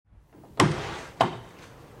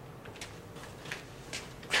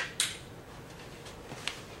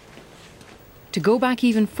To go back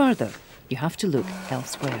even further, you have to look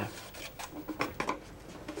elsewhere.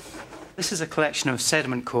 This is a collection of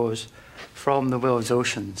sediment cores from the world's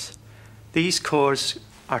oceans. These cores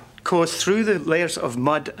are cores through the layers of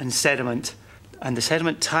mud and sediment, and the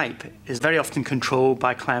sediment type is very often controlled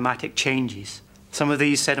by climatic changes. Some of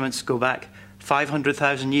these sediments go back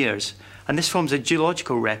 500,000 years, and this forms a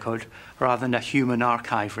geological record rather than a human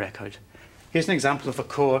archive record. Here's an example of a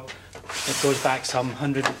core that goes back some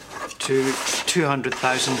 100 to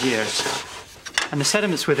 200,000 years. And the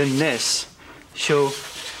sediments within this show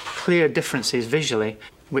clear differences visually,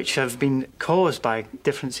 which have been caused by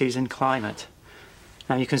differences in climate.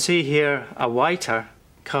 Now you can see here a whiter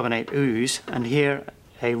carbonate ooze, and here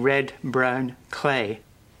a red-brown clay.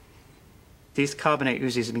 These carbonate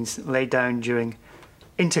oozes have been laid down during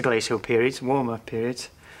interglacial periods, warmer periods,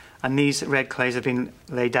 and these red clays have been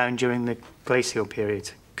laid down during the glacial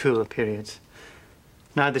periods, cooler periods.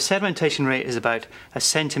 Now the sedimentation rate is about a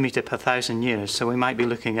centimetre per 1,000 years, so we might be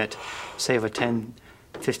looking at, say, over 10,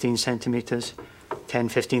 15 centimetres, 10,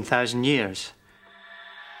 15,000 years.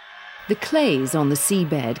 The clays on the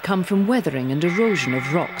seabed come from weathering and erosion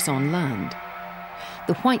of rocks on land.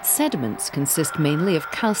 The white sediments consist mainly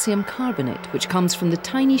of calcium carbonate, which comes from the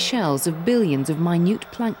tiny shells of billions of minute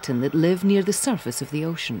plankton that live near the surface of the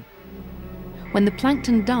ocean. When the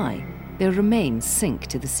plankton die, their remains sink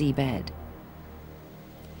to the seabed.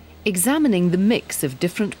 Examining the mix of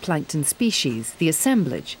different plankton species, the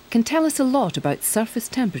assemblage, can tell us a lot about surface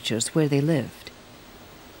temperatures where they lived.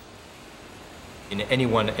 In any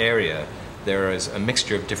one area, there is a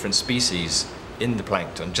mixture of different species in the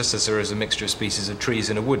plankton, just as there is a mixture of species of trees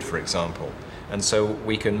in a wood, for example. And so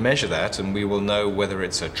we can measure that, and we will know whether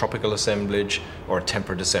it's a tropical assemblage or a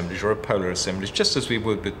temperate assemblage or a polar assemblage, just as we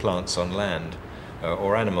would with plants on land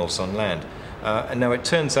or animals on land. And now it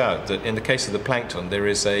turns out that in the case of the plankton, there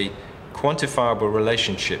is a quantifiable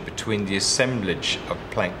relationship between the assemblage of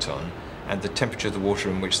plankton and the temperature of the water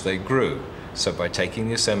in which they grew. So by taking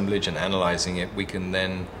the assemblage and analysing it, we can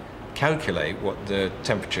then calculate what the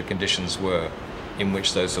temperature conditions were in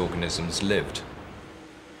which those organisms lived.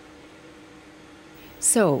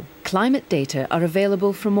 So, climate data are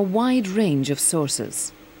available from a wide range of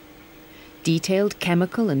sources. Detailed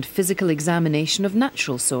chemical and physical examination of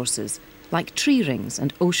natural sources, like tree rings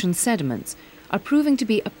and ocean sediments, are proving to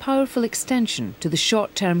be a powerful extension to the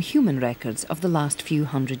short-term human records of the last few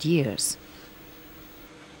hundred years.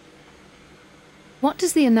 What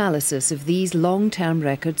does the analysis of these long-term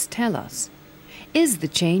records tell us? Is the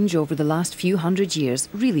change over the last few hundred years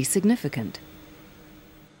really significant?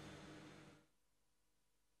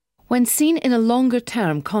 When seen in a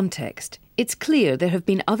longer-term context, it's clear there have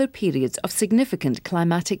been other periods of significant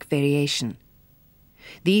climatic variation.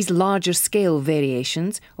 These larger-scale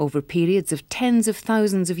variations over periods of tens of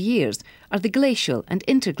thousands of years are the glacial and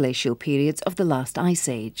interglacial periods of the last ice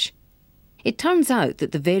age. It turns out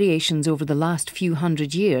that the variations over the last few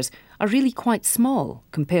hundred years are really quite small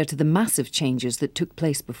compared to the massive changes that took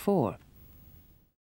place before.